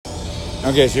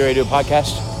Okay, so you ready to do a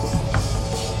podcast?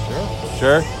 Sure.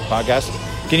 Sure? Podcast.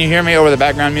 Can you hear me over the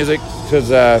background music? Because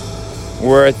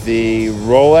we're at the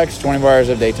Rolex 24 Hours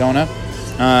of Daytona.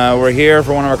 We're here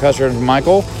for one of our customers,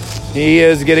 Michael. He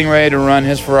is getting ready to run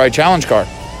his Ferrari Challenge car.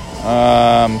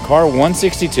 Car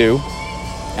 162.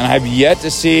 And I have yet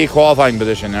to see qualifying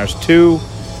position. There's 2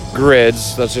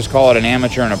 grids. Let's just call it an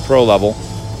amateur and a pro level.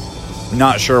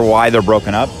 Not sure why they're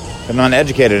broken up. I'm not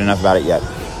educated enough about it yet.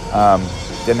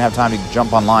 Didn't have time to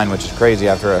jump online, which is crazy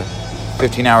after a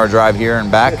 15-hour drive here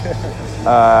and back.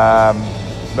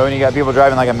 But when you got people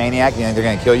driving like a maniac, you think they're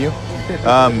going to kill you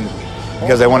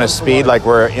because they want to speed like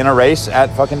we're in a race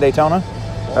at fucking Daytona.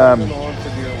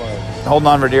 Holding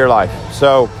on for dear life.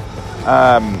 So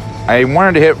I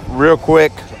wanted to hit real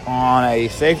quick on a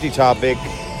safety topic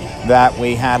that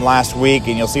we had last week,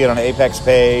 and you'll see it on the Apex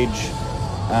page,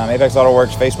 Apex Auto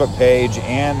Works Facebook page,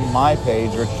 and my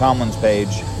page, Rich Tomlin's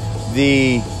page.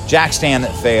 The jack stand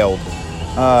that failed.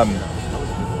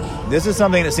 This is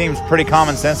something that seems pretty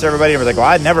common sense to everybody. Everybody's like,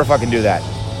 well, I'd never fucking do that.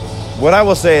 What I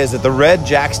will say is that the red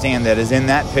jack stand that is in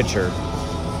that picture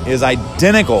is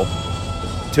identical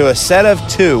to a set of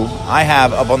 2 I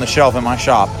have up on the shelf in my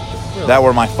shop that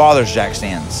were my father's jack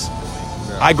stands.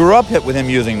 I grew up with him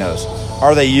using those.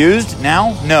 Are they used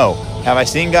now? No. Have I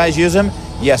seen guys use them?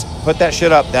 Yes. Put that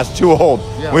shit up. That's too old.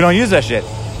 Yeah. We don't use that shit.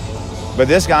 But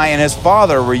this guy and his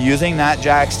father were using that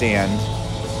jack stand,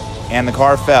 and the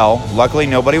car fell. Luckily,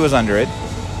 nobody was under it.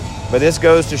 But this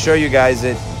goes to show you guys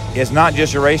that it's not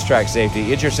just your racetrack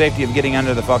safety. It's your safety of getting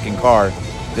under the fucking car.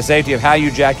 The safety of how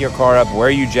you jack your car up, where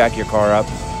you jack your car up.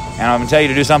 And I'm going to tell you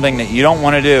to do something that you don't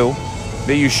want to do,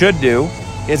 that you should do,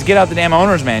 is get out the damn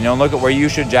owner's manual and look at where you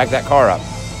should jack that car up.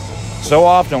 So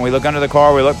often we look under the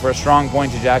car, we look for a strong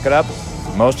point to jack it up.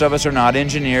 Most of us are not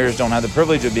engineers, don't have the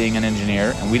privilege of being an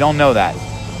engineer, and we don't know that.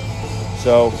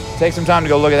 So take some time to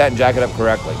go look at that and jack it up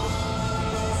correctly.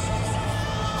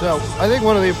 So I think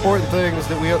one of the important things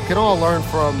that we can all learn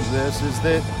from this is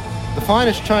that the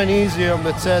finest Chinesium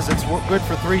that says it's good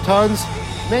for 3 tons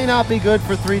may not be good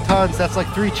for 3 tons. That's like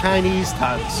 3 Chinese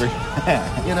tons. So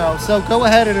go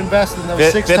ahead and invest in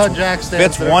those 6-ton jack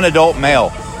stands. Fits one adult male.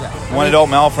 Yeah. One adult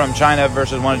male from China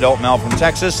versus one adult male from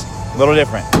Texas. A little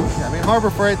different. Yeah, I mean, Harbor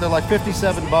Freight, they're like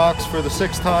 $57 for the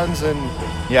 6 tons, and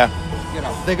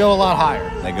they go a lot higher.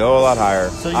 They go a lot higher.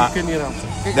 So you can,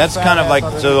 that's kind of like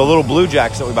the little blue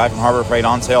jacks that we buy from Harbor Freight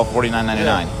on sale, $49.99.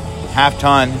 Yeah. Half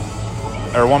ton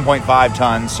or 1.5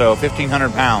 tons, so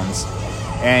 1,500 pounds.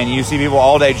 And you see people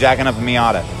all day jacking up a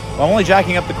Miata. Well, I'm only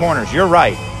jacking up the corners. You're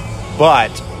right.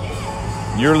 But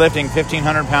you're lifting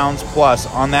 1,500 pounds plus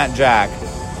on that jack.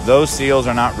 Those seals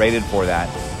are not rated for that.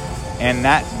 And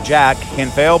that jack can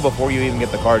fail before you even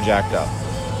get the car jacked up.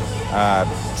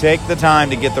 Take the time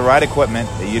to get the right equipment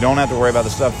that you don't have to worry about the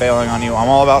stuff failing on you. I'm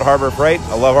all about Harbor Freight.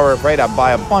 I love Harbor Freight. I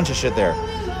buy a bunch of shit there.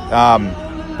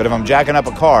 But if I'm jacking up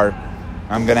a car,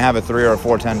 I'm going to have a 3 or a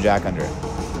 4-ton jack under it.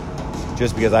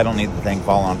 Just because I don't need the thing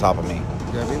falling on top of me.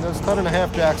 Yeah, I mean, those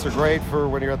 1.5-ton jacks are great for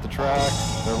when you're at the track.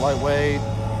 They're lightweight.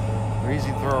 They're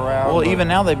easy to throw around. Well, even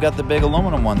now they've got the big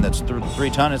aluminum one that's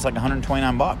 3-ton. It's like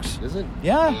 $129. Is it?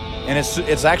 Yeah, and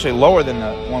it's actually lower than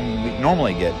the one we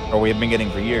normally get, or we have been getting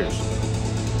for years.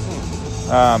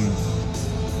 Man,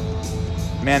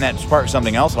 that sparked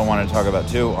something else I wanted to talk about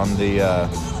too on the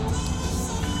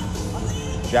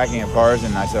jacking of cars.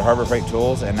 And I said Harbor Freight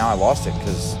tools, and now I lost it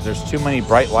because there's too many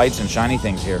bright lights and shiny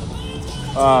things here.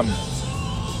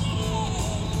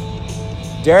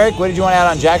 Derek, what did you want to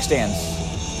add on jack stands?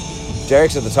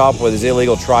 Derek's at the top with his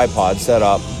illegal tripod set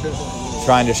up,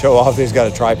 trying to show off he's got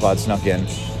a tripod snuck in.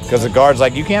 Because the guard's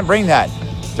like, you can't bring that.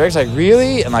 Derek's like,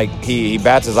 really? And like he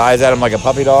bats his eyes at him like a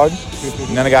puppy dog.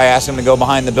 And then the guy asked him to go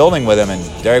behind the building with him, and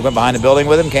Derek went behind the building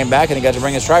with him, came back, and he got to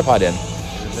bring his tripod in.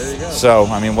 There you go. So,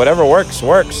 I mean, whatever works,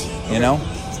 you know?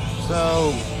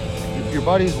 So, your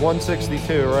buddy's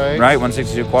 162, right? Right,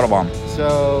 162 quad bomb.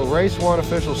 So, race 1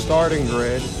 official starting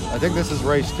grid. I think this is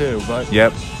race 2, but...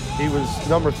 Yep. He was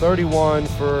number 31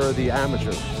 for the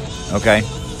amateur. Okay.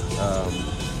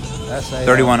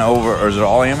 31 over, or is it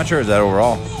all amateur, or is that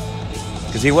overall?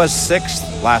 Because he was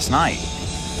 6th last night.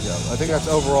 Yeah, I think that's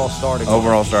overall starting order.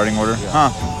 Overall starting order? Yeah.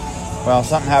 Huh. Well,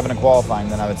 something happened in qualifying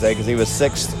then, I would say, because he was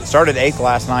 6th, started 8th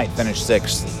last night, finished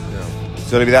 6th. Yeah.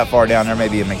 So to be that far down, there may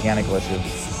be a mechanical issue.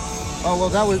 Oh, well,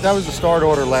 that was the start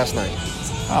order last night.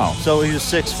 Oh. So he was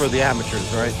 6th for the amateurs,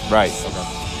 right? Right. Okay.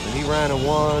 And he ran a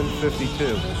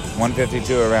 152.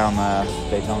 152 around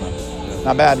Daytona. Yeah.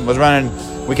 Not bad. Was running.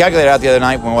 We calculated out the other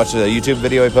night when we watched the YouTube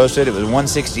video he posted. It was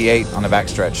 168 on the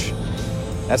backstretch.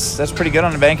 That's pretty good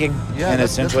on the banking. Yeah, and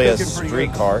essentially a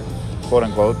street car, quote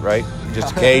unquote, right?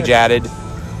 Just a cage added.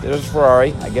 There's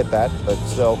Ferrari. I get that, but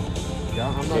still. Yeah,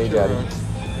 I'm not Hey, sure. Daddy.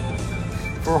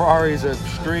 Ferrari's a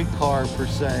street car per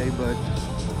se, but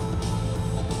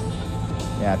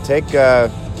Yeah, take.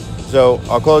 So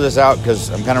I'll close this out because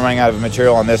I'm kind of running out of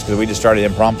material on this because we just started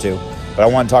impromptu. But I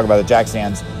want to talk about the jack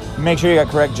stands. Make sure you got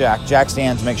correct jack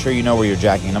stands. Make sure you know where you're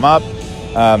jacking them up.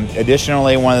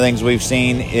 Additionally, one of the things we've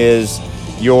seen is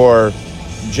your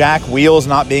jack wheels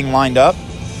not being lined up.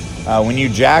 When you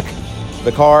jack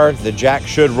the car, the jack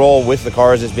should roll with the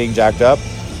car as it's being jacked up,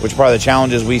 which part of the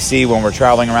challenges we see when we're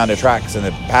traveling around the tracks and the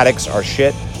paddocks are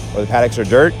shit or the paddocks are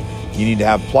dirt. You need to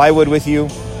have plywood with you,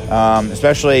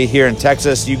 especially here in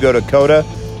Texas. You go to Coda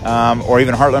or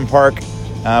even Heartland Park.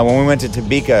 When we went to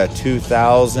Topeka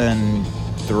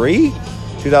 2003,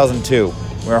 2002, we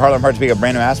were at Heartland Park, Topeka,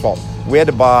 brand new asphalt. We had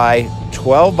to buy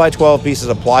 12 by 12 pieces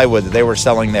of plywood that they were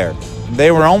selling there.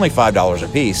 They were only $5 a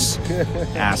piece,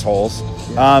 assholes.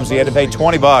 So you had to pay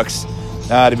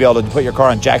 $20 to be able to put your car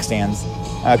on jack stands.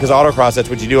 Because autocross, that's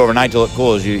what you do overnight to look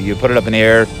cool, is you put it up in the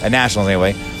air, at Nationals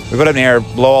anyway. We put it up in the air,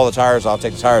 blow all the tires off,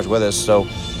 take the tires with us, so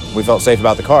we felt safe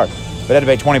about the car. But I had to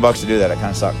pay $20 to do that. It kind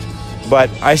of sucked. But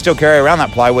I still carry around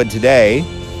that plywood today.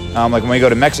 Like when we go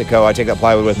to Mexico, I take that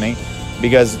plywood with me,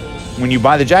 because when you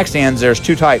buy the jack stands, there's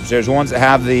two types. There's ones that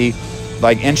have the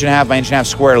like 1.5 by 1.5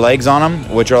 square legs on them,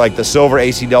 which are like the silver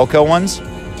AC Delco ones.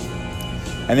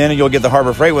 And then you'll get the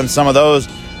Harbor Freight ones. Some of those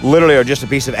literally are just a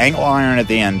piece of angle iron at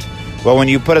the end. Well, when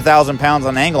you put 1,000 pounds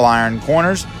on angle iron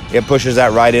corners, it pushes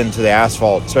that right into the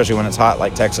asphalt, especially when it's hot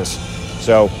like Texas.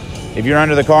 So if you're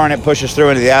under the car and it pushes through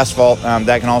into the asphalt,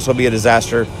 that can also be a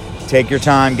disaster. Take your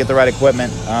time, get the right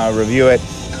equipment, review it.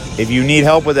 If you need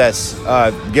help with this,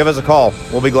 give us a call.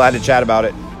 We'll be glad to chat about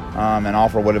it and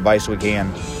offer what advice we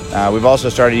can. We've also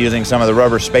started using some of the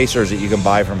rubber spacers that you can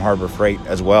buy from Harbor Freight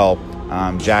as well.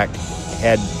 Jack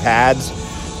head pads.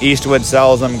 Eastwood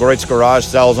sells them. Greats Garage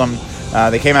sells them.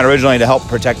 They came out originally to help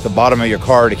protect the bottom of your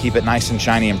car to keep it nice and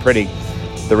shiny and pretty.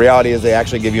 The reality is they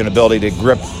actually give you an ability to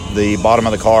grip the bottom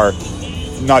of the car,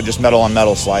 not just metal on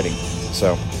metal sliding.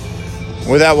 So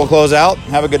with that, we'll close out.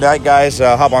 Have a good night, guys.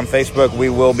 Hop on Facebook. We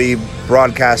will be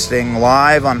broadcasting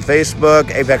live on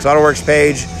Facebook, Apex Auto Works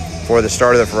page, for the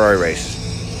start of the Ferrari race.